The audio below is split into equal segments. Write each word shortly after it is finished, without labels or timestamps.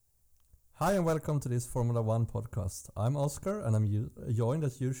Hi and welcome to this Formula One podcast. I'm Oscar and I'm joined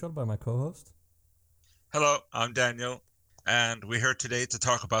as usual by my co-host. Hello, I'm Daniel, and we're here today to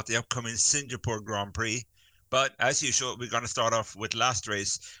talk about the upcoming Singapore Grand Prix. But as usual, we're going to start off with last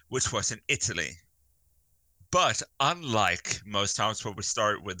race, which was in Italy. But unlike most times when we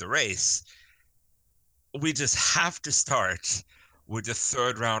start with the race, we just have to start with the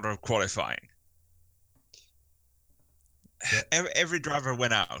third round of qualifying. Yeah. Every driver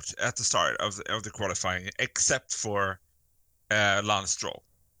went out at the start of the qualifying except for Lance Stroll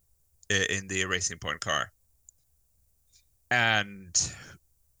in the Racing Point car. And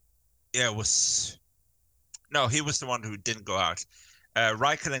yeah, it was... No, he was the one who didn't go out.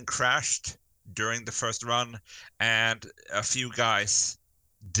 Raikkonen crashed during the first run, and a few guys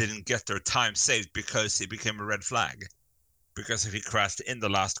didn't get their time saved because he became a red flag because he crashed in the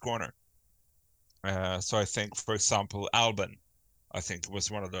last corner. So I think, for example, Albon, I think was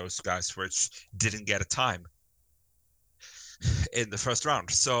one of those guys which didn't get a time in the first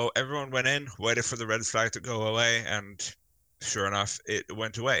round. So everyone went in, waited for the red flag to go away, and sure enough, it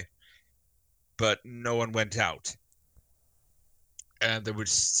went away. But no one went out. And they were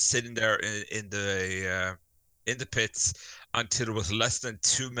sitting there in the pits until there was less than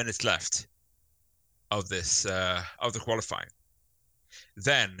 2 minutes left of this of the qualifying.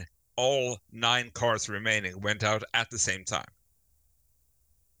 Then all 9 cars remaining went out at the same time,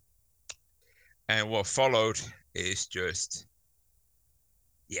 and what followed is just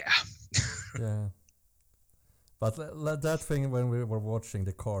yeah. But that thing when we were watching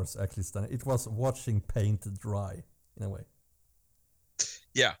the cars actually stand, it was watching paint dry in a way.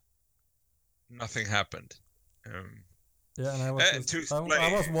 Yeah, nothing happened. And I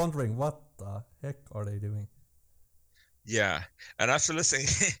was wondering what the heck are they doing? Yeah, and after listening,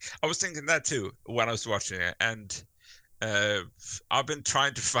 I was thinking that too when I was watching it, and I've been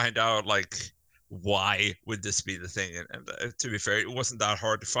trying to find out like why would this be the thing, and to be fair, it wasn't that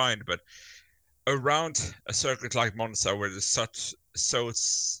hard to find, but around a circuit like Monza where there's such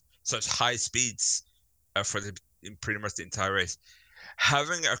high speeds for in pretty much the entire race,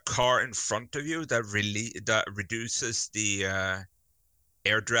 having a car in front of you that reduces the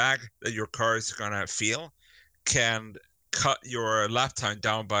air drag that your car is gonna feel can cut your lap time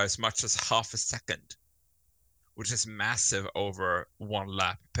down by as much as half a second, which is massive over one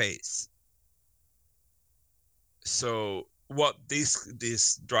lap pace. So what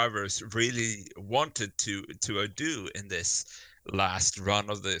these drivers really wanted to do in this last run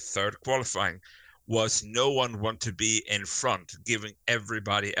of the third qualifying was no one want to be in front, giving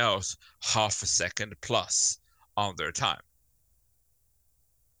everybody else half a second plus on their time.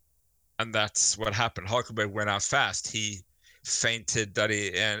 And that's what happened. Hulkenberg went out fast. He feinted that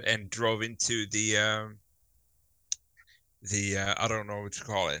and drove into the I don't know what you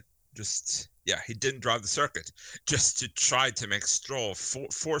call it. He didn't drive the circuit just to try to make Stroll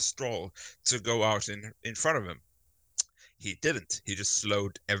force Stroll to go out in front of him. He didn't. He just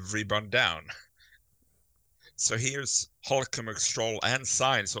slowed everyone down. So here's Hulkenberg, Stroll, and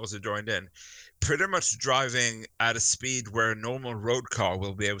Sainz also joined in, pretty much driving at a speed where a normal road car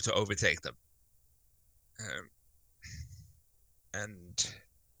will be able to overtake them. And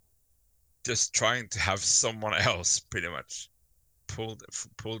just trying to have someone else pretty much pull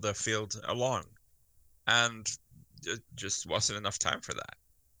the field along, and it just wasn't enough time for that.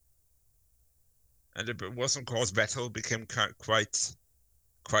 And it wasn't cause Vettel became quite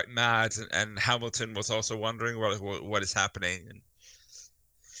mad, and Hamilton was also wondering what is happening. And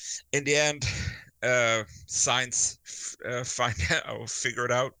in the end, Sainz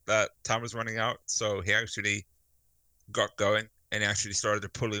figured out that time was running out, so he actually got going and he actually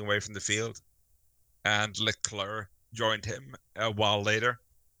started pulling away from the field, and Leclerc joined him a while later,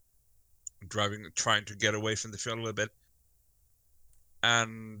 trying to get away from the field a little bit.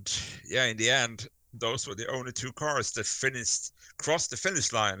 And yeah, in the end, those were the only 2 cars that crossed the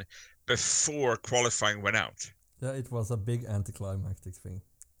finish line before qualifying went out. Yeah, it was a big anticlimactic thing.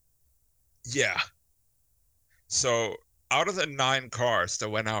 Yeah. So out of the 9 cars that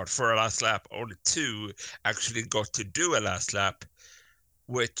went out for a last lap, only 2 actually got to do a last lap,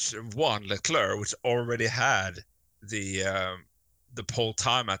 which one, Leclerc, which already had the pole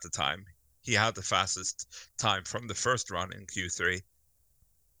time at the time. He had the fastest time from the first run in Q3.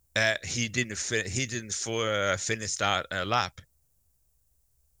 He didn't finish that lap.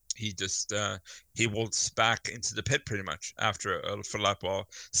 He just he waltzed back into the pit pretty much after a full lap. While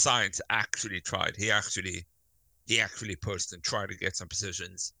Sainz actually tried. He actually pushed and tried to get some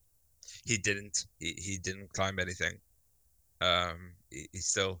positions. He didn't. He didn't climb anything. He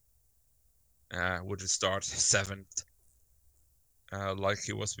still would start 7th. like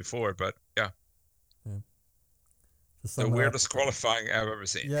he was before. But yeah, So the sum it up, weirdest qualifying I've ever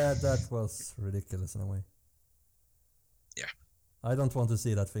seen. yeah, that was ridiculous in a way. Yeah, I don't want to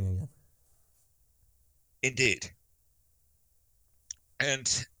see that thing again. indeed.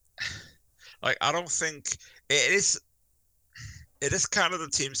 And like, I don't think it is. It is kind of the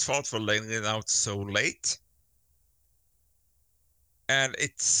team's fault for laying it out so late. And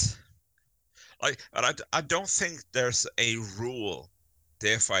it's like, I don't think there's a rule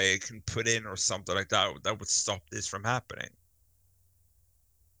the FIA can put in or something like that would stop this from happening.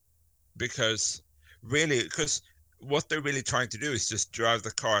 Because what they're really trying to do is just drive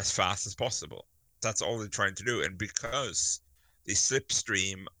the car as fast as possible. That's all they're trying to do. And because the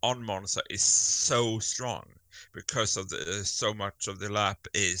slipstream on Monza is so strong, because of so much of the lap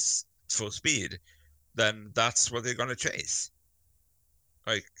is full speed, then that's what they're going to chase.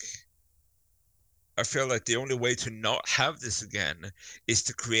 Like, I feel like the only way to not have this again is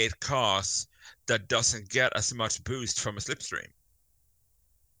to create cars that doesn't get as much boost from a slipstream.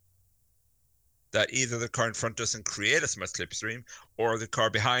 That either the car in front doesn't create as much slipstream, or the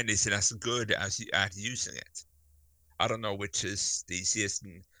car behind isn't as good as at using it. I don't know which is the easiest,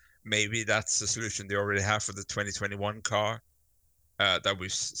 and maybe that's the solution they already have for the 2021 car, that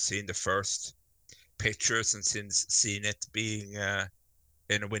we've seen the first pictures and since seen it being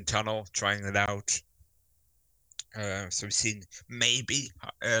in a wind tunnel, trying it out. So we've seen maybe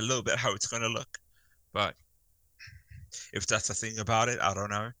a little bit how it's going to look, but if that's a thing about it, I don't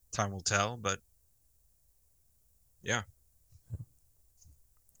know. Time will tell, but yeah.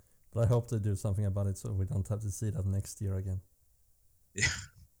 But I hope they do something about it so we don't have to see that next year again. Yeah.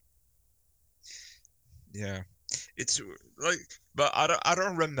 Yeah. It's like, but I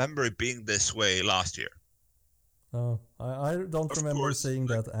don't remember it being this way last year. Oh, I don't Of remember course, seeing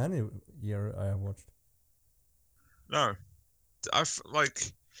that any year I have watched. No, I've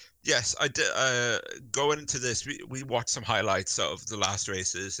like, yes, I did. Going into this, we watched some highlights of the last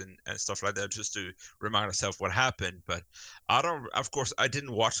races and stuff like that just to remind ourselves what happened. But I don't. Of course, I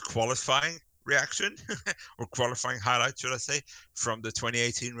didn't watch qualifying reaction or qualifying highlights, should I say, from the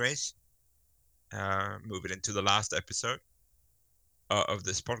 2018 race. Moving into the last episode of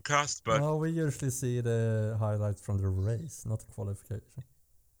this podcast, but No, we usually see the highlights from the race, not the qualification.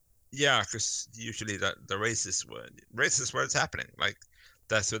 yeah, because usually that the races where it's happening. Like,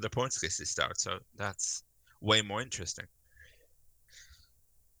 that's where the points list starts. So that's way more interesting.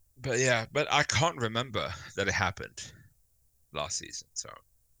 But yeah, but I can't remember that it happened last season. So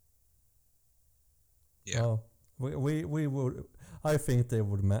yeah, Oh, we would. I think they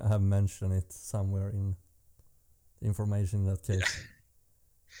would have mentioned it somewhere in the information in that case. yeah,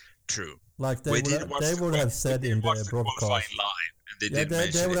 true. Like We did they would have said in the qualifying broadcast. live, and they Yeah, didn't they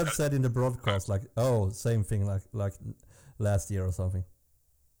mention would it. have said in the broadcast like, oh, same thing like last year or something.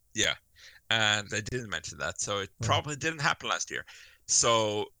 Yeah, and they didn't mention that, so it probably didn't happen last year.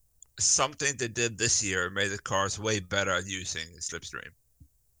 So something they did this year made the cars way better at using slipstream,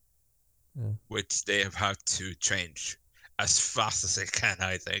 which they have had to change as fast as they can,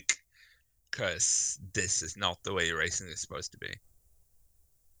 I think, because this is not the way racing is supposed to be.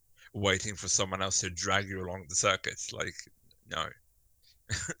 Waiting for someone else to drag you along the circuits, like, no.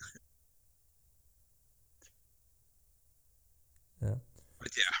 Yeah.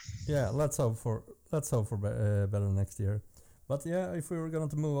 But yeah. Yeah, let's hope for better next year. But yeah, if we were going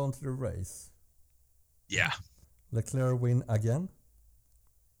to move on to the race. Yeah. Leclerc win again.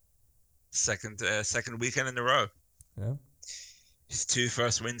 Second weekend in a row. Yeah. His two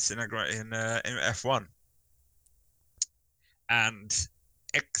first wins in F1. And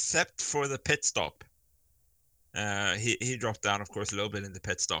except for the pit stop, he dropped down, of course, a little bit in the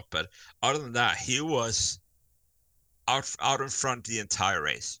pit stop, but other than that, he was out in front the entire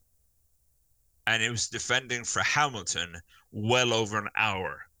race. And he was defending for Hamilton well over an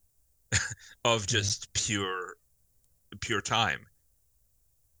hour of just pure time.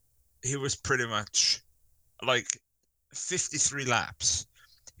 He was pretty much like 53 laps.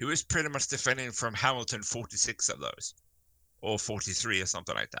 He was pretty much defending from Hamilton 46 of those, or 43 or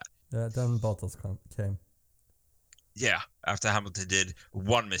something like that. Yeah, then Bottas came. Yeah, after Hamilton did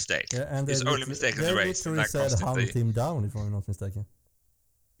one mistake. Yeah, and his only mistake in the race. They literally said hunt him down, if I'm not mistaken.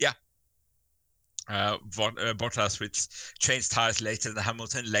 Yeah. Bottas, which changed tires later than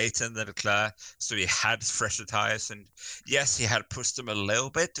Hamilton, later than Leclerc, so he had fresher tires. And yes, he had pushed them a little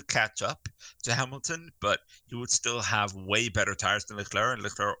bit to catch up to Hamilton, but he would still have way better tires than Leclerc, and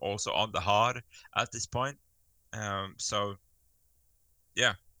Leclerc also on the hard at this point. So,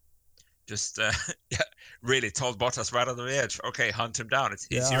 yeah. Just really told Bottas right on the edge. Okay, hunt him down.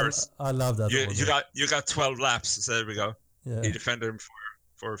 He's yours. I love that. You got 12 laps. So there we go. Yeah. He defended him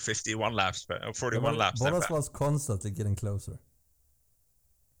for 51 laps, 41 But laps. Bottas was constantly getting closer.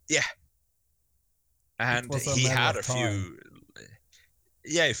 Yeah, It and was a he matter had of a time. few.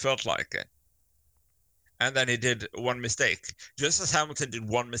 Yeah, he felt like it. And then he did one mistake. Just as Hamilton did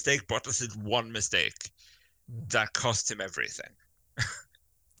one mistake, Bottas did one mistake Yeah. that cost him everything.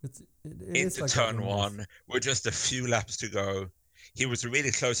 It is Into like that in turn a race. one with just a few laps to go. He was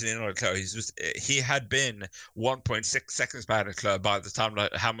really closing in on Leclerc. He had been 1.6 seconds behind Leclerc by the time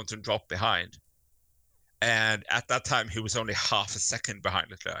Hamilton dropped behind. And at that time, he was only half a second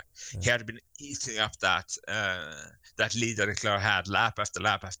behind Leclerc. Yeah. He had been eating up that lead that Leclerc had lap after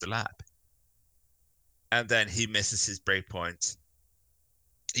lap after lap. And then he misses his break point.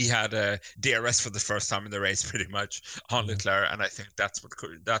 He had a DRS for the first time in the race, pretty much on Yeah. Leclerc, and I think that's what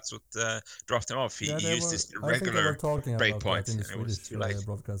dropped him off. He Yeah, they used were. his I think they were regular talking break about that point, in the and it was Swedish too late.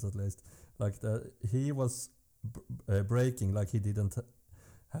 broadcast, at least. Like that, he was braking like he didn't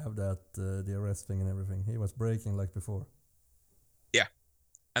have that DRS thing and everything. He was braking like before. Yeah,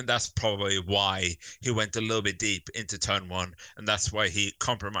 and that's probably why he went a little bit deep into turn one, and that's why he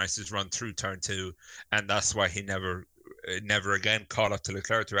compromised his run through turn two, and that's why he never again caught up to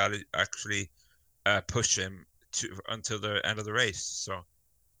Leclerc to actually push him until the end of the race. So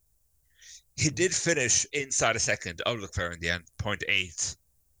he did finish inside a second of Leclerc in the end, 0.8,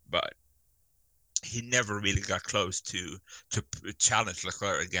 but he never really got close to challenge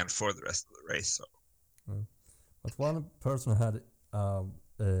Leclerc again for the rest of the race. So. Yeah. But one person had a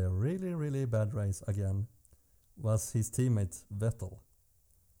really, really bad race again was his teammate Vettel.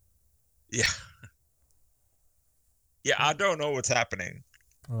 Yeah. Yeah, I don't know what's happening.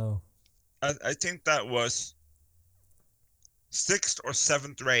 Oh. I think that was 6th or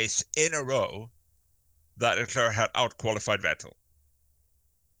 7th race in a row that Leclerc had outqualified Vettel,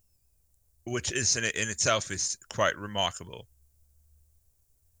 which is in itself is quite remarkable.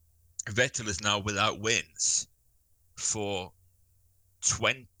 Vettel is now without wins for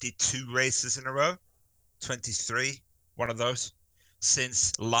 22 races in a row, 23, one of those,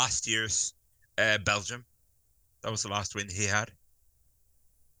 since last year's Belgium. That was the last win he had,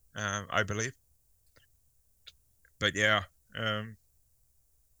 I believe. But yeah,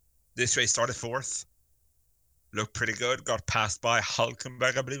 this race started 4th. Looked pretty good. Got passed by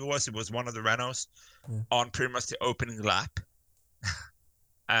Hulkenberg, I believe it was. It was one of the Renaults on pretty much the opening lap.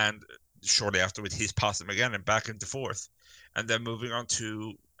 And shortly afterwards, he's passed him again and back into 4th. And then moving on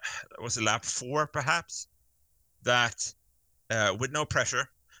to, was it lap 4 perhaps? That with no pressure,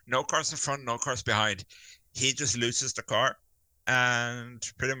 no cars in front, no cars behind, he just loses the car and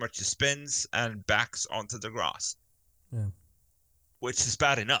pretty much just spins and backs onto the grass. Yeah. Which is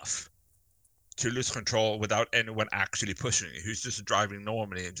bad enough to lose control without anyone actually pushing it, who's just driving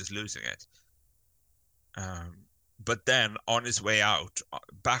normally and just losing it. But then on his way out,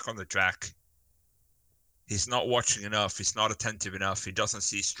 back on the track, he's not watching enough. He's not attentive enough. He doesn't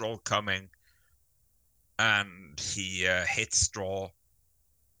see Stroll coming. And he hits Stroll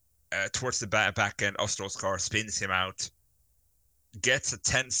towards the back end of Stroll's car, spins him out, gets a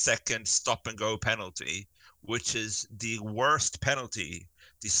 10-second stop and go penalty, which is the worst penalty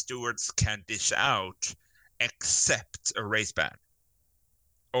the stewards can dish out except a race ban.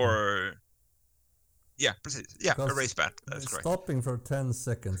 Or, yeah, precis. Yeah, because a race ban. That's correct. Stopping for 10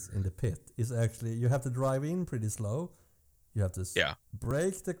 seconds in the pit is actually, you have to drive in pretty slow. You have to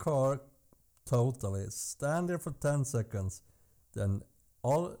brake the car totally, stand there for 10 seconds, then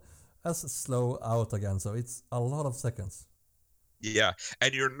all as slow out again. So it's a lot of seconds. Yeah,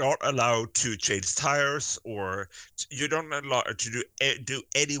 and you're not allowed to change tires, or you don't allow to do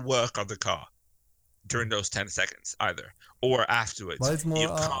any work on the car during those 10 seconds either, or afterwards. But it's more, you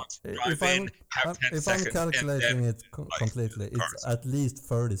can't drive if in, have 10 if seconds, I'm calculating and then, it completely, it's at least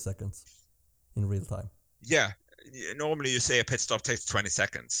 30 seconds in real time. Yeah, normally you say a pit stop takes 20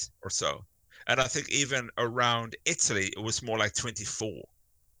 seconds or so, and I think even around Italy it was more like 24.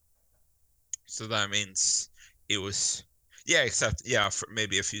 So that means it was. Yeah, except, for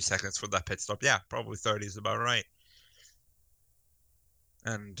maybe a few seconds for that pit stop. Yeah, probably 30 is about right.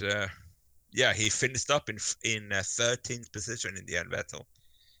 And, he finished up in 13th position in the end, Vettel.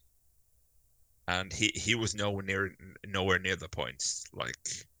 And he was nowhere near the points.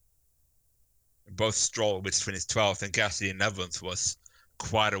 Like, both Stroll, which finished 12th, and Gasly in 11th was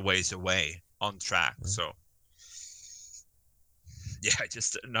quite a ways away on track. Yeah. So,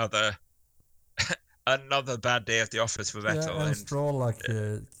 just another bad day at the office for Vettel. Yeah, and Stroll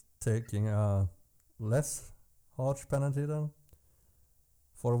taking a less harsh penalty then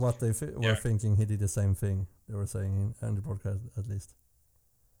for what they were thinking he did the same thing. They were saying in the broadcast at least.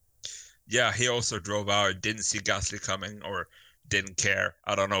 Yeah, he also drove out, didn't see Gasly coming or didn't care.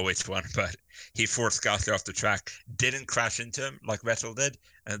 I don't know which one, but he forced Gasly off the track, didn't crash into him like Vettel did,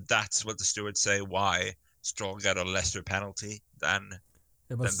 and that's what the stewards say why Stroll got a lesser penalty than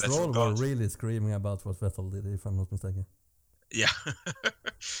but Vettel Stroll were got. really screaming about what Vettel did, if I'm not mistaken. Yeah.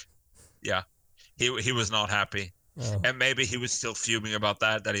 Yeah. He was not happy. Oh. And maybe he was still fuming about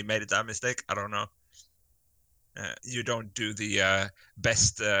that he made that mistake. I don't know. You don't do the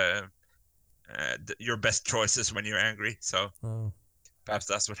best your best choices when you're angry, so perhaps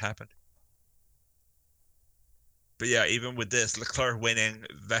that's what happened. But yeah, even with this, Leclerc winning,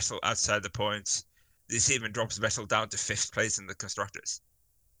 Vettel outside the points, this even drops Vettel down to 5th place in the constructors.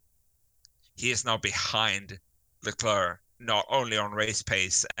 He is now behind Leclerc, not only on race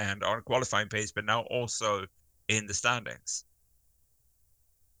pace and on qualifying pace, but now also in the standings.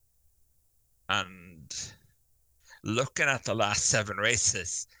 And looking at the last 7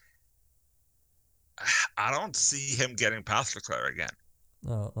 races, I don't see him getting past Leclerc again.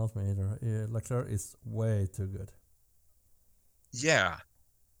 No, not me either. Leclerc is way too good. Yeah.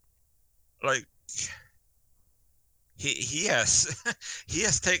 Like he has he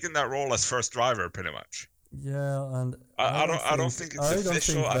has taken that role as first driver pretty much. Yeah, and I don't think it's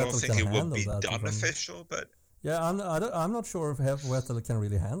official. I don't think it will be done official, but yeah, I'm not sure if Vettel can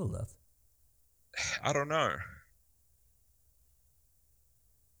really handle that. I don't know.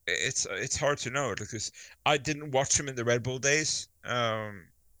 It's hard to know because I didn't watch him in the Red Bull days. How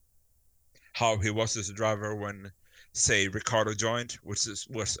he was as a driver when, say, Ricardo joined, which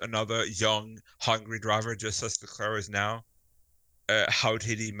was another young, hungry driver, just as Leclerc is now. How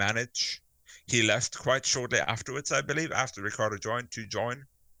did he manage? He left quite shortly afterwards, I believe, after Ricardo joined to join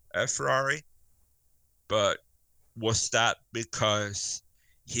Ferrari. But was that because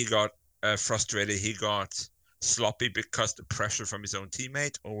he got frustrated? He got sloppy because the pressure from his own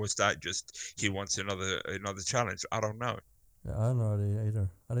teammate, or was that just he wants another challenge? I don't know. Yeah, I don't know either.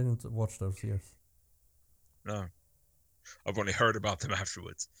 I didn't watch those years. No, I've only heard about them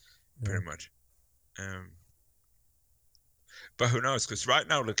afterwards, pretty much. But who knows? Because right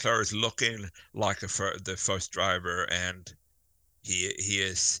now Leclerc is looking like the first driver, and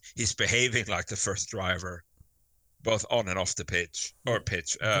he's behaving like the first driver, both on and off the pitch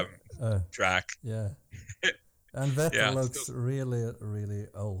track. Yeah, and Vettel looks really, really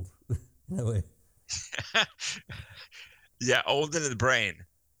old in a way. Yeah, old in the brain.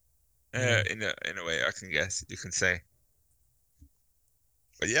 In a way, I can guess you can say.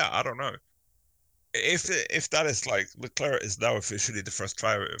 But yeah, I don't know. If that is like Leclerc is now officially the first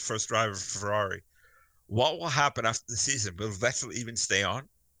driver for Ferrari, what will happen after the season? Will Vettel even stay on?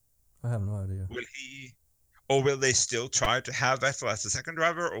 I have no idea. Will he, or will they still try to have Vettel as the second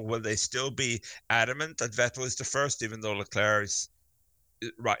driver, or will they still be adamant that Vettel is the first, even though Leclerc is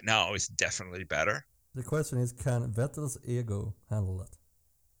right now is definitely better? The question is, can Vettel's ego handle that?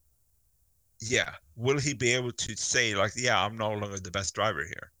 Yeah, will he be able to say like, yeah, I'm no longer the best driver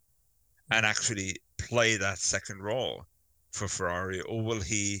here, and actually play that second role for Ferrari, or will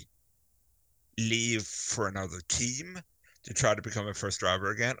he leave for another team to try to become a first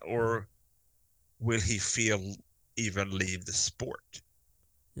driver again, or will he even leave the sport?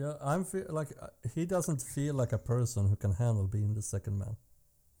 Yeah, like he doesn't feel like a person who can handle being the second man.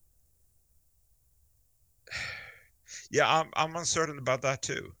 Yeah, I'm uncertain about that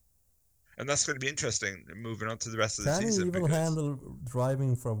too, and that's going to be interesting moving on to the rest of the season. Can he even handle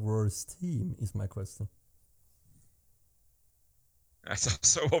driving for a worse team? Is my question. That's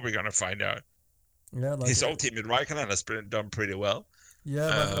also what we're going to find out. Yeah, like his old team in Raikkonen has done pretty well.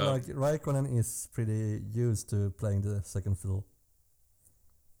 Yeah, but like Raikkonen is pretty used to playing the second fiddle.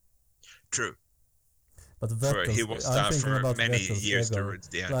 True. But Vettel, he was that for many Vettel's years ego. Towards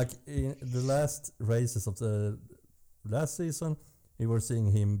the end. Like in the last races of the last season, we were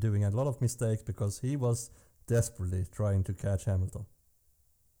seeing him doing a lot of mistakes because he was desperately trying to catch Hamilton.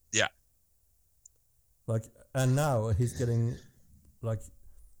 Yeah. Like, and now he's getting like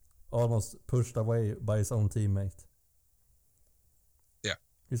almost pushed away by his own teammate. Yeah.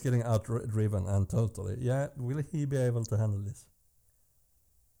 He's getting out-driven and totally. Yeah, will he be able to handle this?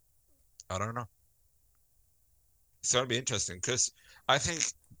 I don't know. It's going to be interesting because I think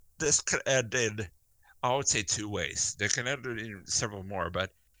this could end in, I would say, 2 ways. They can end in several more,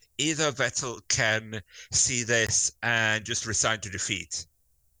 but either Vettel can see this and just resign to defeat,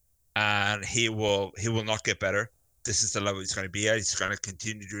 and he will not get better. This is the level he's going to be at. He's going to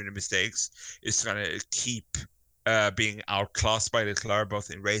continue doing the mistakes. He's going to keep being outclassed by Leclerc,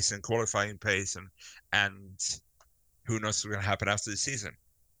 both in race and qualifying pace, and who knows what's going to happen after the season.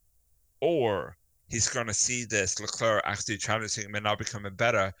 Or he's going to see this Leclerc actually challenging him and now becoming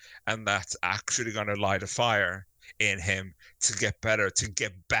better, and that's actually going to light a fire in him to get better, to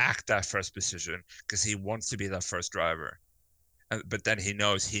get back that first position, because he wants to be that first driver. But then he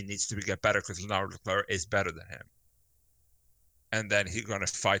knows he needs to get better because now Leclerc is better than him. And then he's going to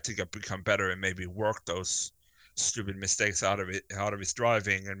fight to become better and maybe work those stupid mistakes out of his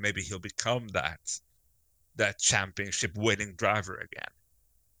driving, and maybe he'll become that championship winning driver again.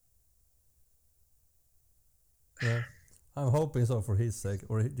 Yeah, I'm hoping so for his sake,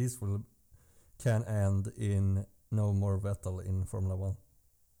 or this can end in no more Vettel in Formula One.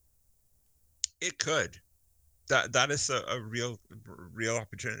 It could. That is a real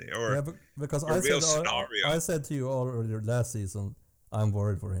opportunity, or yeah, because a real scenario. I said to you already last season, I'm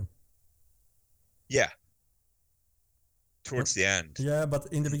worried for him. Yeah. Towards the end. Yeah, but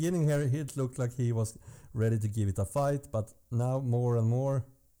in the beginning here, it looked like he was ready to give it a fight, but now more and more,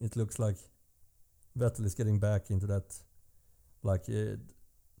 it looks like Vettel is getting back into that, like the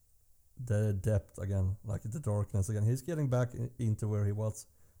depth again, like the darkness again. He's getting back into where he was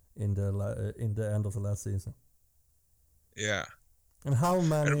in the end of the last season. Yeah. And how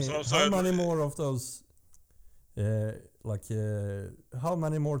many more of those, how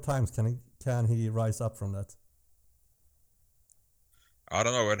many more times can he rise up from that? I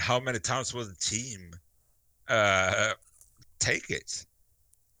don't know. And how many times will the team take it?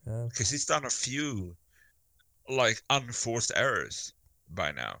 Yeah. Because he's done a few like unforced errors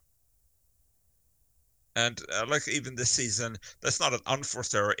by now. And like even this season, that's not an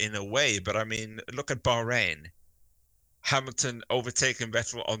unforced error in a way, but I mean, look at Bahrain. Hamilton overtaking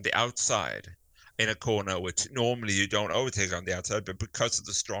Vettel on the outside in a corner, which normally you don't overtake on the outside, but because of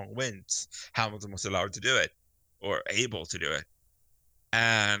the strong winds, Hamilton was allowed to do it, or able to do it.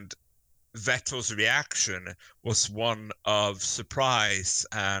 And Vettel's reaction was one of surprise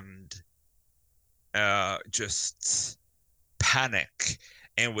and just panic,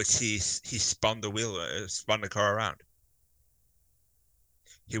 in which he spun the car around.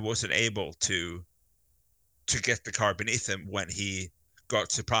 He wasn't able to get the car beneath him when he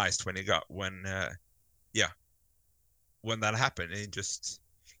got surprised when that happened.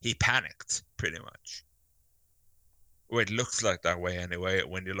 He panicked pretty much. Or it looks like that way anyway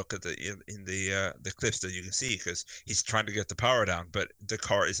when you look at the clips that you can see, because he's trying to get the power down, but the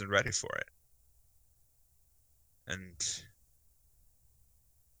car isn't ready for it. And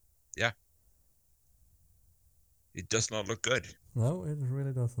yeah, it does not look good. No, it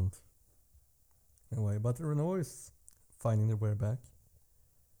really doesn't. Anyway, but Renault is finding their way back.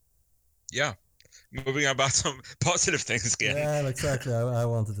 Yeah. Moving on about some positive things again. Yeah, exactly. I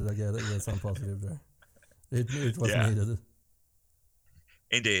wanted to get some positive there. It was needed.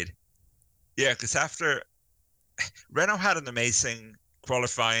 Indeed. Yeah, because after Renault had an amazing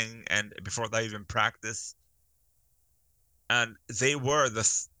qualifying and before they even practiced, and they were the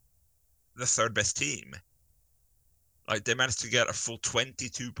third best team. Like they managed to get a full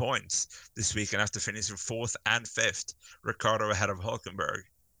 22 points this weekend after finishing 4th and 5th. Ricciardo ahead of Hulkenberg,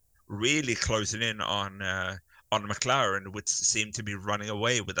 really closing in on McLaren, which seemed to be running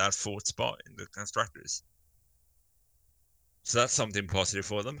away with that 4th spot in the constructors. So that's something positive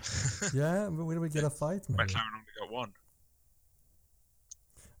for them. Yeah, but will we get a fight, maybe? McLaren only got 1.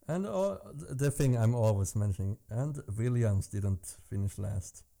 And the thing I'm always mentioning, and Williams didn't finish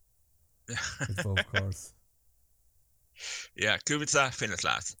last with both cars. Yeah, Kubica finished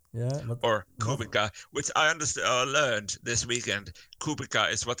last. Yeah, or Kubica, which I learned this weekend. Kubica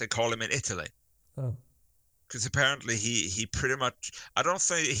is what they call him in Italy. Oh. Because apparently he pretty much, I don't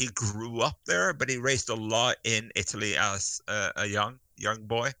think he grew up there, but he raced a lot in Italy as a young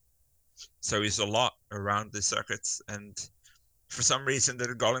boy. So he's a lot around the circuits, and for some reason they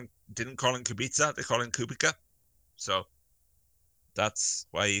didn't call him Kubica, they call him Kubica. So that's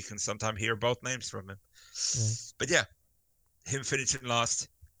why you can sometimes hear both names from him. Yeah. But yeah, him finishing last,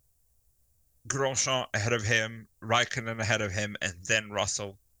 Grosjean ahead of him, Raikkonen ahead of him, and then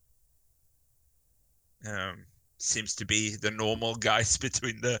Russell. Seems to be the normal guys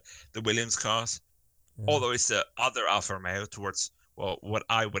between the Williams cars. Yeah. Although it's the other Alfa Romeo towards what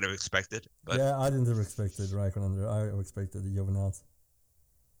I would have expected. But yeah, I didn't have expected Raikkonen there. I expected Giovinazzi.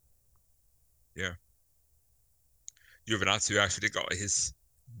 Yeah. Giovinazzi actually got his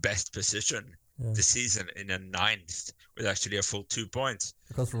best position this season in a 9th with actually a full 2 points.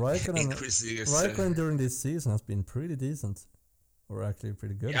 Because Raikkonen during this season has been pretty decent, or actually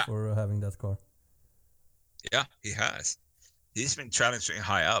pretty good for having that car. Yeah, he has. He's been challenging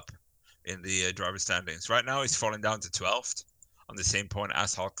high up in the driver standings. Right now he's fallen down to 12th on the same point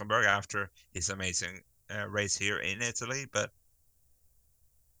as Hulkenberg after his amazing race here in Italy. But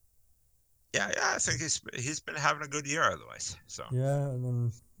Yeah, I think he's been having a good year otherwise. So Yeah, and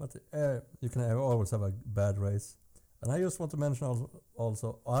then, but you can always have a bad race. And I just want to mention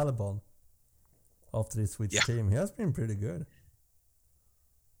also Albon after he switched yeah, team. He has been pretty good.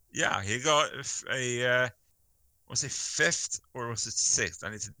 yeah, he got a was it fifth or was it sixth?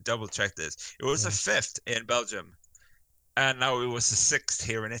 I need to double check this. It was a Yeah. fifth in Belgium, and now it was a sixth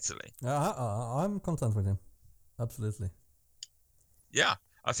here in Italy. I'm content with him. Absolutely. Yeah,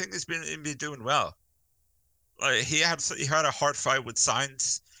 I think he's been doing well. Like he had a hard fight with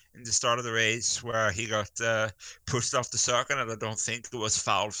Sainz in the start of the race where he got pushed off the circuit, and I don't think it was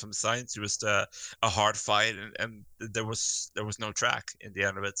foul from Sainz. It was a hard fight, and there was no track in the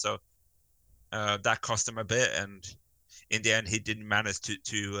end of it, so that cost him a bit. And in the end, he didn't manage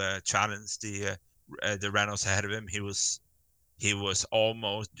to challenge the Renaults ahead of him. He was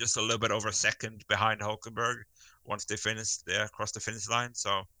almost just a little bit over a second behind Hulkenberg once they finished across the finish line.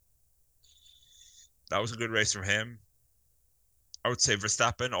 So that was a good race from him. I would say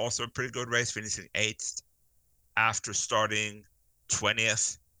Verstappen also a pretty good race, finishing eighth after starting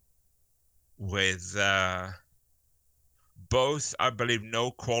 20th with both, I believe,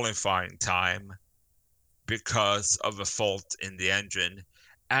 no qualifying time because of a fault in the engine,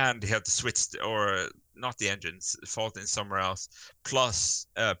 and he had to switch, or not the engine's fault in somewhere else, plus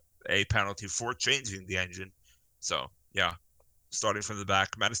a penalty for changing the engine. So yeah, starting from the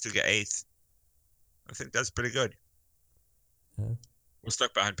back, managed to get eighth. I think that's pretty good. Yeah. Was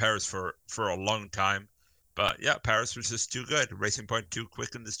stuck behind Paris for a long time, but yeah, Paris was just too good. Racing Point too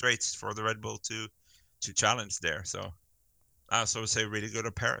quick in the straights for the Red Bull to challenge there. So I also would say really good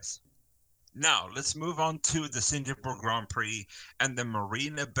at Paris. Now let's move on to the Singapore Grand Prix and the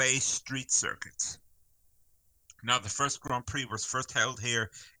Marina Bay Street Circuit. Now the first Grand Prix was first held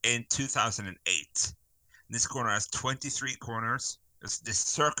here in 2008. This corner has 23 corners. This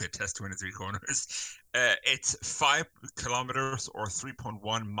circuit has 23 corners. It's 5 kilometers or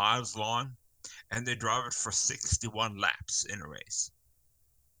 3.1 miles long, and they drive it for 61 laps in a race.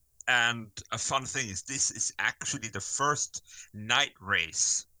 And a fun thing is, this is actually the first night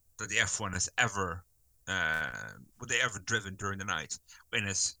race that the F1 has ever they ever driven during the night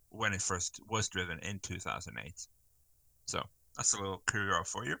when it first was driven in 2008. So that's a little curio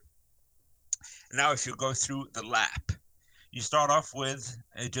for you. Now, if you go through the lap, you start off with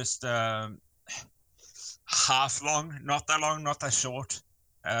just half long, not that long, not that short.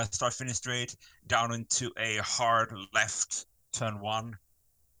 Start finish straight down into a hard left turn one,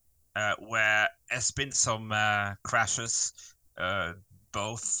 where there's been some crashes, uh,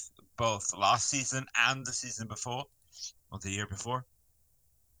 both both last season and the season before, or the year before.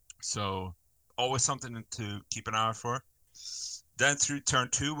 So always something to keep an eye out for. Then through turn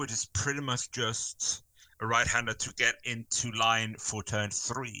two, which is pretty much just a right-hander to get into line for turn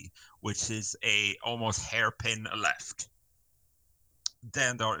three, which is a almost hairpin left.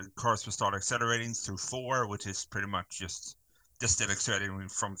 Then the cars will start accelerating through four, which is pretty much just still accelerating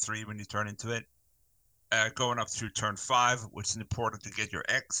from three when you turn into it. Going up through turn five, which is important to get your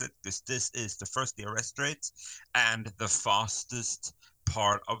exit, because this is the first DRS straight and the fastest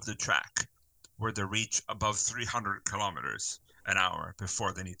part of the track, where they reach above 300 kilometers an hour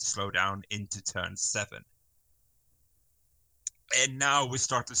before they need to slow down into turn seven. And now we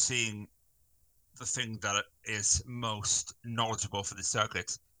start to seeing the thing that is most knowledgeable for the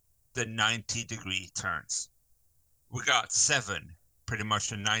circuit, the 90-degree turns. We got 7, pretty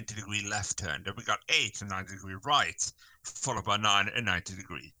much a 90-degree left turn. Then we got 8, a 90-degree right, followed by 9, a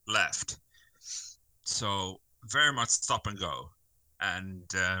 90-degree left. So very much stop and go. And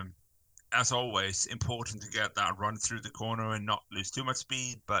as always, important to get that run through the corner and not lose too much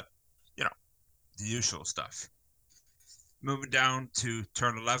speed, but, the usual stuff. Moving down to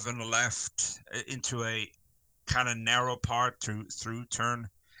turn 11 left into a kind of narrow part through turn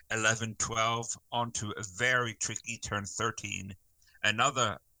 11, 12 onto a very tricky turn 13.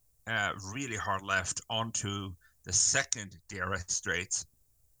 Another really hard left onto the second DRS straight.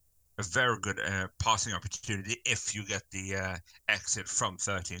 A very good passing opportunity if you get the exit from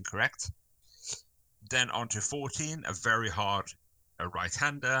 13 correct. Then onto 14, a very hard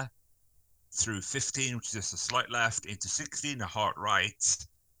right-hander. Through 15, which is just a slight left, into 16, a hard right,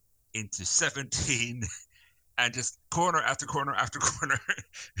 into 17, and just corner after corner after corner.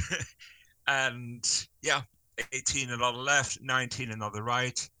 And yeah, 18 another left, 19 another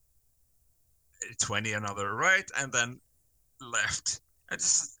right, 20 another right, and then left. And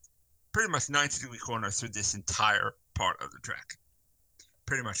just pretty much 90-degree corner through this entire part of the track.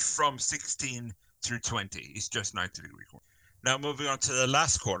 Pretty much from 16 through 20 is just 90-degree corner. Now moving on to the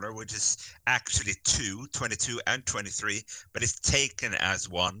last corner, which is actually 22 and 23, but it's taken as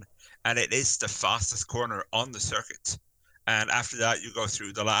one. and it is the fastest corner on the circuit. And after that, you go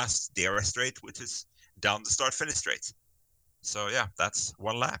through the last DRS straight, which is down the start-finish straight. So yeah, that's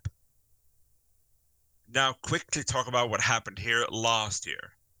one lap. Now, quickly talk about what happened here last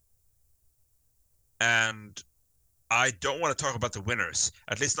year. And I don't want to talk about the winners,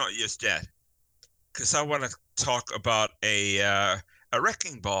 at least not just yet, because I want to talk about a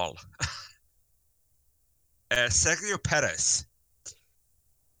wrecking ball. Sergio Perez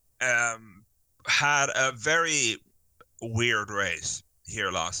had a very weird race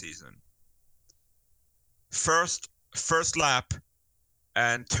here last season. First lap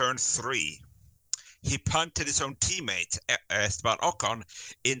and turn 3, he punted his own teammate Esteban Ocon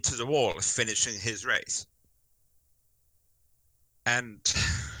into the wall, finishing his race. And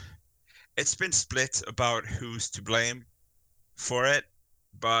it's been split about who's to blame for it.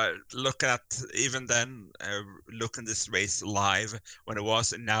 But look at, even then, looking this race live when it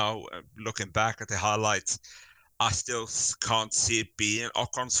was, and now looking back at the highlights, I still can't see it being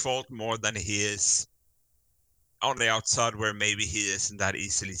Ocon's fault more than he is on the outside, where maybe he isn't that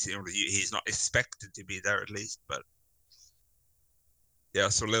easily seen. He's not expected to be there, at least. But yeah,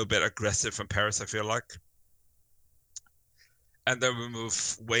 so a little bit aggressive from Perez, I feel like. And then we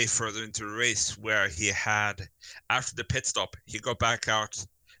move way further into the race, where he had, after the pit stop, he got back out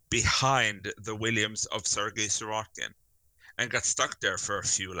behind the Williams of Sergei Sorokin and got stuck there for a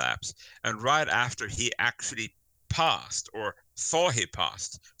few laps. And right after he actually passed, or thought he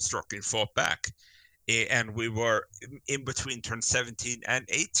passed, Sorokin fought back. And we were in between turn 17 and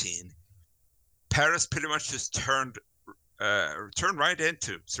 18. Perez pretty much just turned right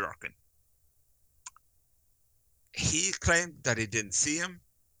into Sorokin. He claimed that he didn't see him.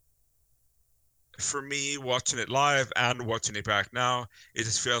 For me, watching it live and watching it back now, it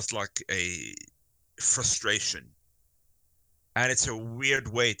just feels like a frustration. And it's a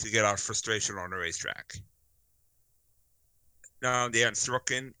weird way to get out frustration on a racetrack. Now, in the end,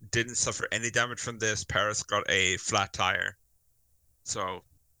 Sorokin didn't suffer any damage from this. Perez got a flat tire. So,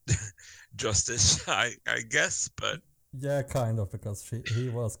 justice, I guess, but... Yeah, kind of, because he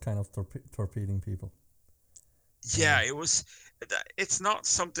was kind of torpedoing people. Yeah, it's not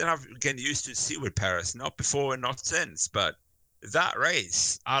something I've getting used to see with Perez. Not before and not since, but that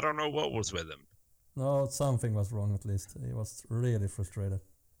race, I don't know what was with him. No, something was wrong at least. He was really frustrated.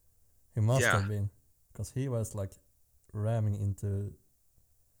 He must have been, because he was like ramming into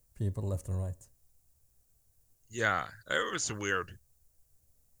people left and right. Yeah, it was weird.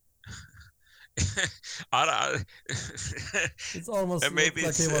 It's almost like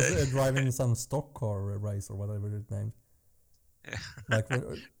he was driving some stock car race or whatever it's named. Yeah. Like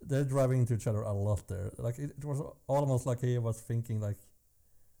they're driving into each other a lot there. Like it was almost like he was thinking like,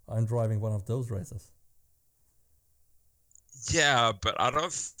 I'm driving one of those races. Yeah, but I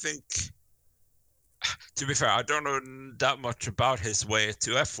don't think, to be fair, I don't know that much about his way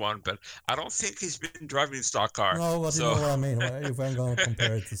to F1, but I don't think he's been driving stock car. No, but you know what I mean. If I'm going to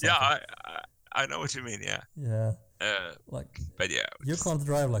compare it to something. Yeah, I know what you mean, yeah. Yeah. But yeah. You can't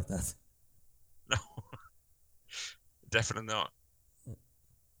drive like that. No. Definitely not.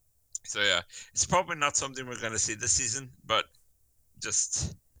 So yeah, it's probably not something we're going to see this season, but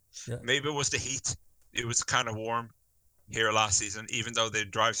just maybe it was the heat. It was kind of warm here last season. Even though they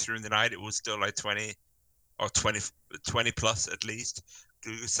drive through in the night, it was still like 20 or 20 plus at least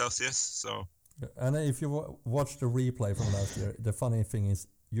degrees Celsius. So. And if you watch the replay from last year, the funny thing is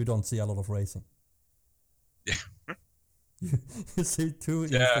you don't see a lot of racing. Yeah. You see two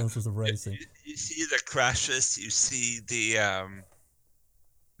instances of racing. You see the crashes. You see the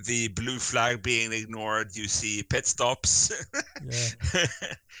blue flag being ignored. You see pit stops. Yeah.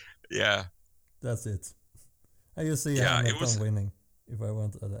 Yeah. That's it. And you see Hamilton winning, if I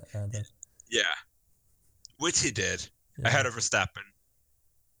want to add that. Yeah. Which he did, ahead of Verstappen.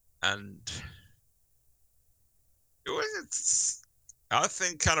 And it was, I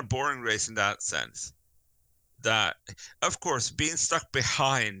think, kind of boring race in that sense. That, of course, being stuck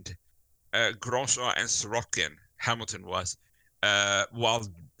behind Grosjean and Sorokin, Hamilton was, while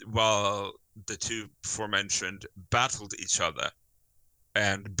the two aforementioned battled each other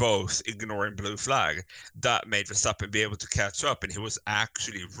and both ignoring blue flag, that made Verstappen be able to catch up, and he was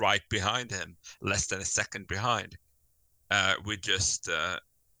actually right behind him, less than a second behind. We just, I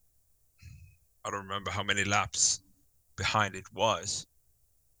don't remember how many laps behind it was.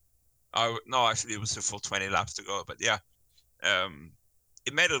 No, actually, it was a full 20 laps to go. But yeah,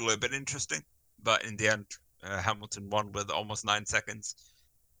 it made it a little bit interesting. But in the end, Hamilton won with almost 9 seconds.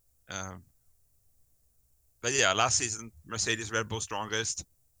 But yeah, last season, Mercedes Red Bull strongest.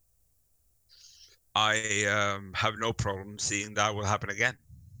 I have no problem seeing that will happen again.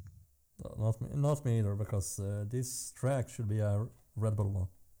 Not me either, because this track should be a Red Bull one.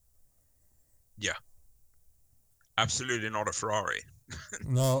 Yeah. Absolutely not a Ferrari.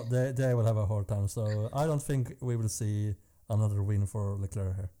 No, they will have a hard time. So I don't think we will see another win for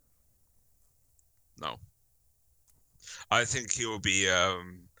Leclerc here. No. I think he will be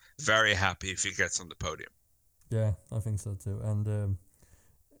very happy if he gets on the podium. Yeah, I think so too.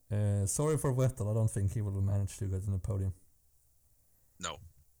 And sorry for Vettel, I don't think he will manage to get on the podium. No.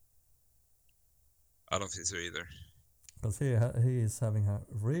 I don't think so either. Because he is having a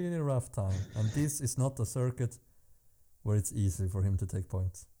really rough time. And this is not a circuit where it's easy for him to take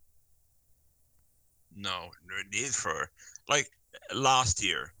points. No need for... Like, last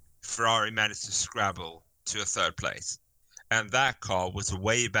year, Ferrari managed to scrabble to a third place. And that car was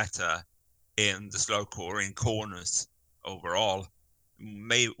way better in the slow core, in corners overall.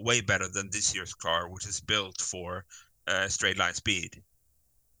 Way better than this year's car, which is built for straight line speed.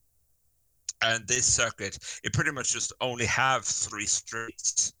 And this circuit, it pretty much just only have 3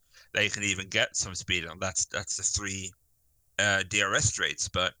 straights that you can even get some speed on. That's the 3 DRS straights,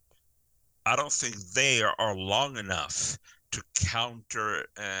 but I don't think they are long enough to counter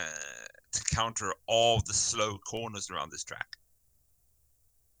all the slow corners around this track.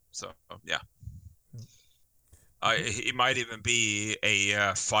 So yeah, it might even be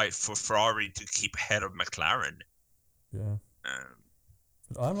a fight for Ferrari to keep ahead of McLaren. Yeah.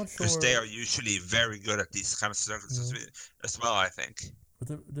 I'm not sure, because they are usually very good at these kind of circuits as well, I think. But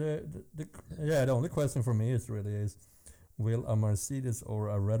the only question for me is will a Mercedes or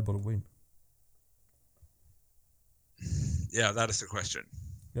a Red Bull win? Yeah, that is the question.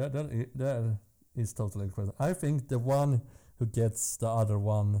 Yeah, that is totally the question. I think the one who gets the other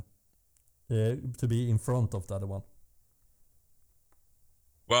one to be in front of the other one.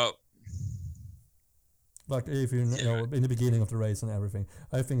 Well, like if you know in the beginning of the race and everything,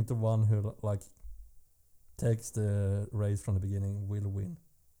 I think the one who like takes the race from the beginning will win.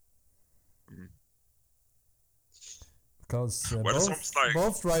 Because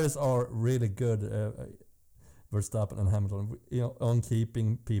both drivers are really good, Verstappen and Hamilton, on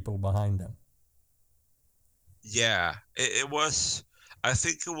keeping people behind them. Yeah, it was. I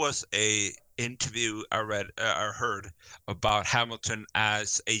think it was a interview I heard about Hamilton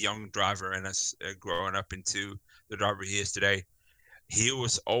as a young driver and as growing up into the driver he is today. He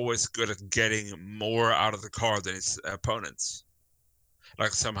was always good at getting more out of the car than his opponents.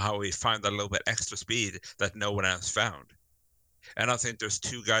 Like somehow he found that little bit extra speed that no one else found. And I think there's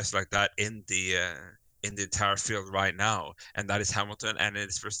 2 guys like that in the entire field right now, and that is Hamilton and it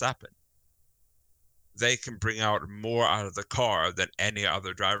is Verstappen. They can bring out more out of the car than any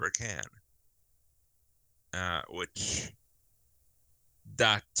other driver can. Which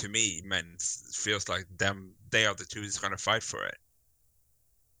that to me feels like they are the 2 who's going to fight for it.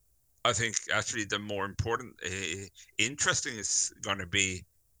 I think actually the more important, interesting is going to be,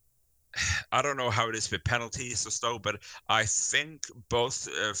 I don't know how it is with penalties or so, but I think both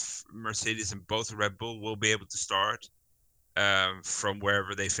Mercedes and both Red Bull will be able to start from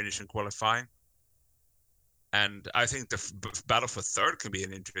wherever they finish in qualifying. And I think the battle for third can be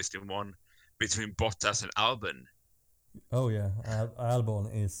an interesting one between Bottas and Albon. Oh yeah, Albon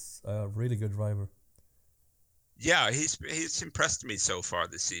is a really good driver. Yeah, he's impressed me so far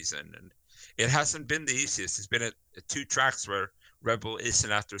this season, and it hasn't been the easiest. It's been at 2 tracks where Red Bull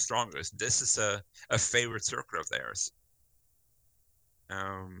isn't at their strongest. This is a favorite circuit of theirs.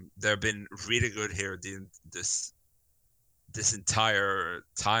 They've been really good here this entire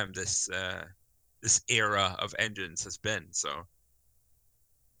time this era of engines has been. So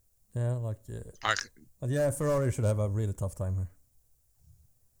yeah, Ferrari should have a really tough time here.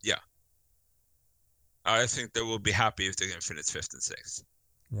 Yeah, I think they will be happy if they can finish 5th and 6th.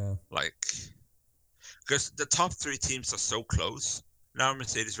 Yeah, because the top 3 teams are so close now,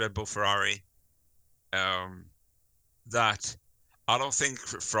 Mercedes, Red Bull, Ferrari, that I don't think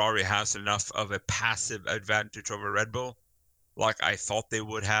Ferrari has enough of a passive advantage over Red Bull like I thought they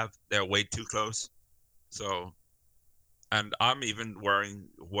would have. They're way too close. So, and I'm even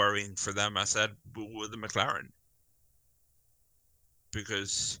worrying for them, I said, with the McLaren.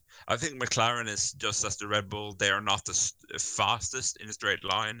 Because I think McLaren is just as the Red Bull. They are not the fastest in a straight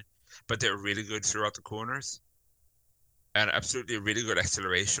line, but they're really good throughout the corners. And absolutely really good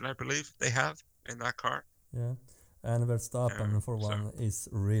acceleration, I believe they have in that car. Yeah, and Verstappen one is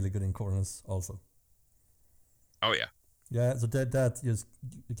really good in corners also. Oh yeah. Yeah, so that just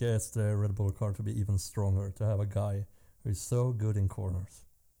gets the Red Bull car to be even stronger, to have a guy who is so good in corners.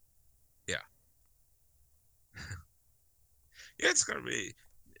 Yeah. Yeah, it's gonna be.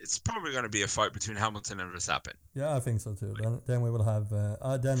 it's probably going to be a fight between Hamilton and Verstappen. Yeah, I think so too. Then we will have.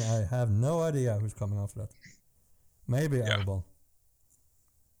 Then I have no idea who's coming after that. Maybe Albon.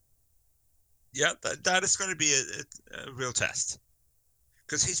 Yeah, that is going to be a real test.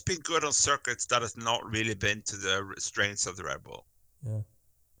 Because he's been good on circuits that has not really been to the strengths of the Red Bull. Yeah.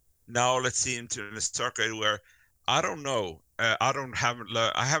 Now let's see him to a circuit where I don't know. I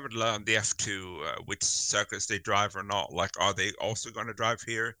haven't learned the F2 which circuits they drive or not. Like, are they also going to drive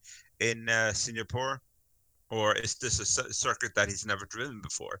here in Singapore, or is this a circuit that he's never driven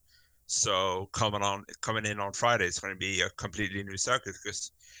before? So coming in on Friday, it's going to be a completely new circuit,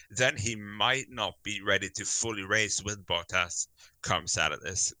 because then he might not be ready to fully race with Bottas come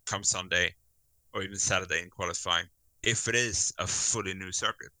Sunday, or even Saturday in qualifying. If it is a fully new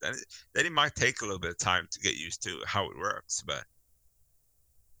circuit, then it might take a little bit of time to get used to how it works. But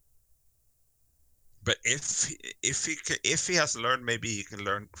if he has learned, maybe he can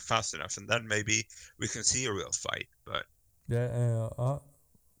learn fast enough, and then maybe we can see a real fight. But yeah,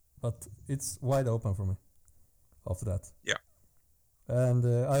 but it's wide open for me after that. Yeah. And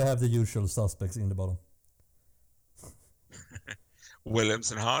I have the usual suspects in the bottom.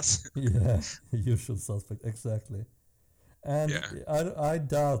 Williams and Haas. Yeah, usual suspect, exactly. And I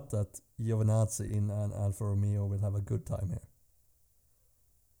doubt that Giovinazzi in an Alfa Romeo will have a good time here.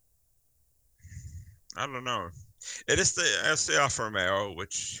 I don't know. It is the Alfa Romeo,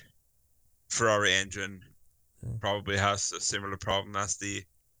 which Ferrari engine probably has a similar problem as the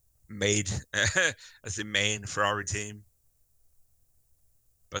main Ferrari team.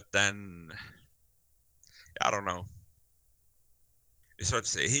 But then, I don't know. It's hard to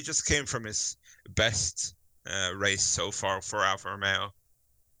say. He just came from his best race so far for Alfa Romeo.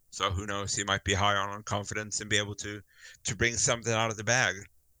 So who knows? He might be high on confidence and be able to bring something out of the bag.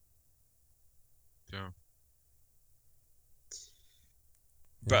 So.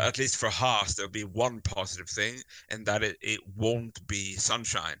 But at least for Haas, there'll be one positive thing, and that it won't be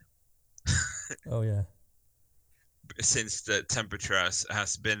sunshine. Oh, yeah. Since the temperature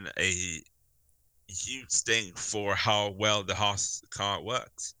has been a huge thing for how well the Haas car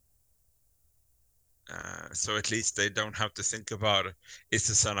works. So at least they don't have to think about, is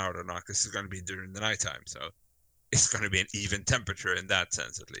the sun out or not, because it's going to be during the nighttime. So it's going to be an even temperature in that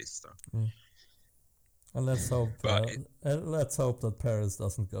sense, at least. So. Mm. And let's hope that Perez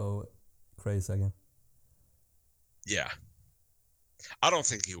doesn't go crazy again. Yeah. I don't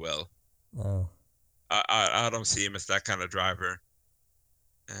think he will. No. I don't see him as that kind of driver.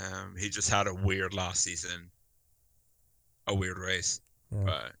 He just had a weird last season. A weird race. Yeah.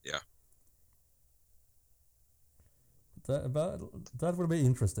 But, yeah. That would be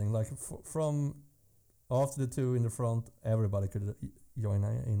interesting. Like, from after the two in the front, everybody could join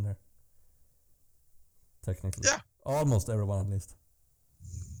in there. Technically. Yeah. Almost everyone, at least.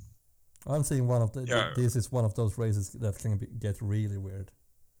 I'm seeing one of this is one of those races that can get really weird.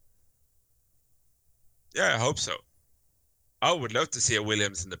 Yeah, I hope so. I would love to see a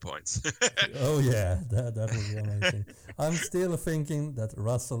Williams in the points. Oh yeah, that would be amazing. I'm still thinking that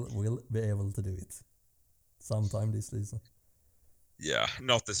Russell will be able to do it sometime this season. Yeah,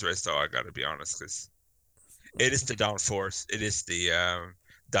 not this race though, I gotta be honest, because it is the downforce. It is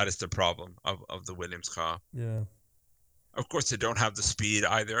that is the problem of the Williams car. Yeah. Of course, they don't have the speed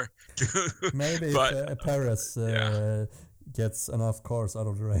either. Maybe if Perez gets enough cars out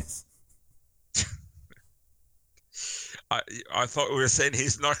of the race. I thought we were saying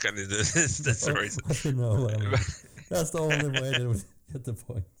he's not going to do this race. I know. That's the only way they would get the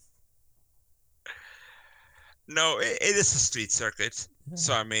points. No, it is a street circuit. Yeah.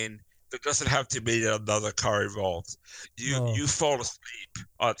 So, I mean, there doesn't have to be another car involved. You fall asleep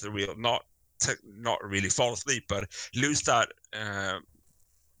at the wheel. Not really fall asleep, but lose that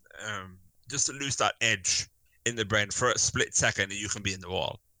just to lose that edge in the brain for a split second, and you can be in the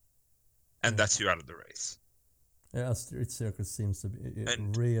wall, and that's you out of the race. Yeah, street circuit seems to be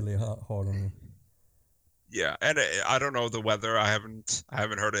really hard on me. Yeah, and I don't know the weather. I haven't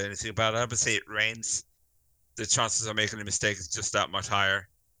heard anything about it. I would say it rains. The chances of making a mistake is just that much higher.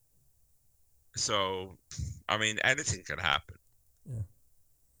 So, I mean, anything can happen. Yeah.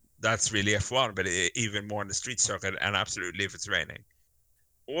 That's really F1, but even more in the street circuit, and absolutely if it's raining.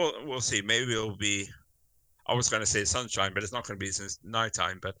 We'll see. Maybe it'll be, I was going to say sunshine, but it's not going to be since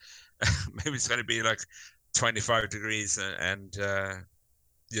nighttime, but maybe it's going to be like 25 degrees and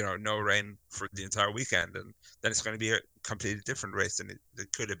no rain for the entire weekend, and then it's going to be a completely different race than it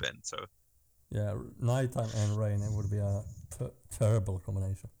could have been. So yeah, nighttime and rain, it would be a terrible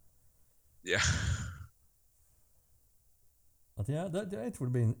combination. Yeah. But yeah, it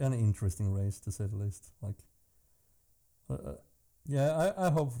would be an interesting race, to say the least. Like, Yeah, I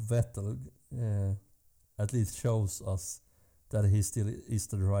hope Vettel at least shows us that he still is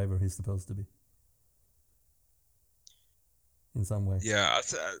the driver he's supposed to be. In some way. Yeah,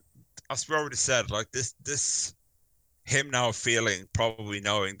 as we already said, like this him now feeling, probably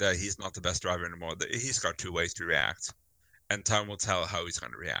knowing that he's not the best driver anymore, that he's got two ways to react, and time will tell how he's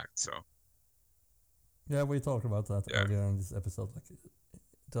going to react. So yeah, we talked about that yeah, earlier in this episode. Like,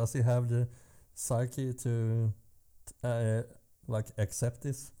 does he have the psyche to like accept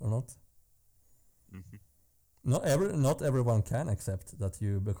this or not? mm-hmm. Not everyone can accept that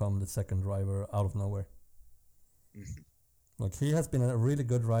you become the second driver out of nowhere. Mm-hmm. Like, he has been a really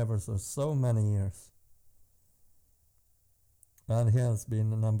good driver for so many years. And he has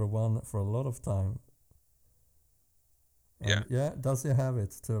been number one for a lot of time. And yeah, does he have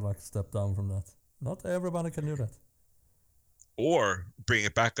it to like step down from that? Not everybody can do that. Or bring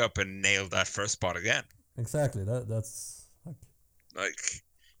it back up and nail that first spot again. Exactly. That's like.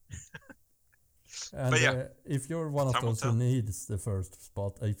 And yeah, if you're one of those who needs the first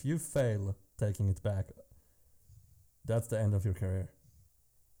spot, if you fail taking it back, that's the end of your career.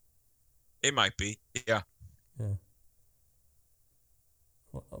 It might be, yeah. Yeah.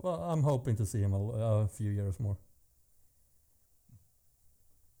 Well, I'm hoping to see him a few years more.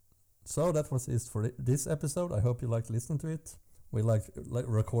 So that was it for this episode. I hope you liked listening to it. We like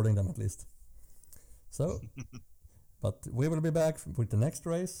recording them at least. So, but we will be back with the next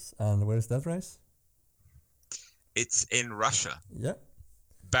race. And where is that race? It's in Russia. Yeah.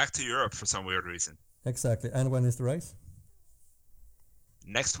 Back to Europe for some weird reason. Exactly. And when is the race?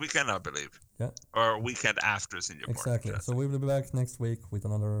 Next weekend, I believe. Yeah. Or weekend after Senior Park. Exactly. So we will be back next week with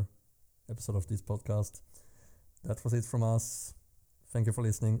another episode of this podcast. That was it from us. Thank you for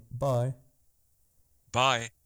listening. Bye. Bye.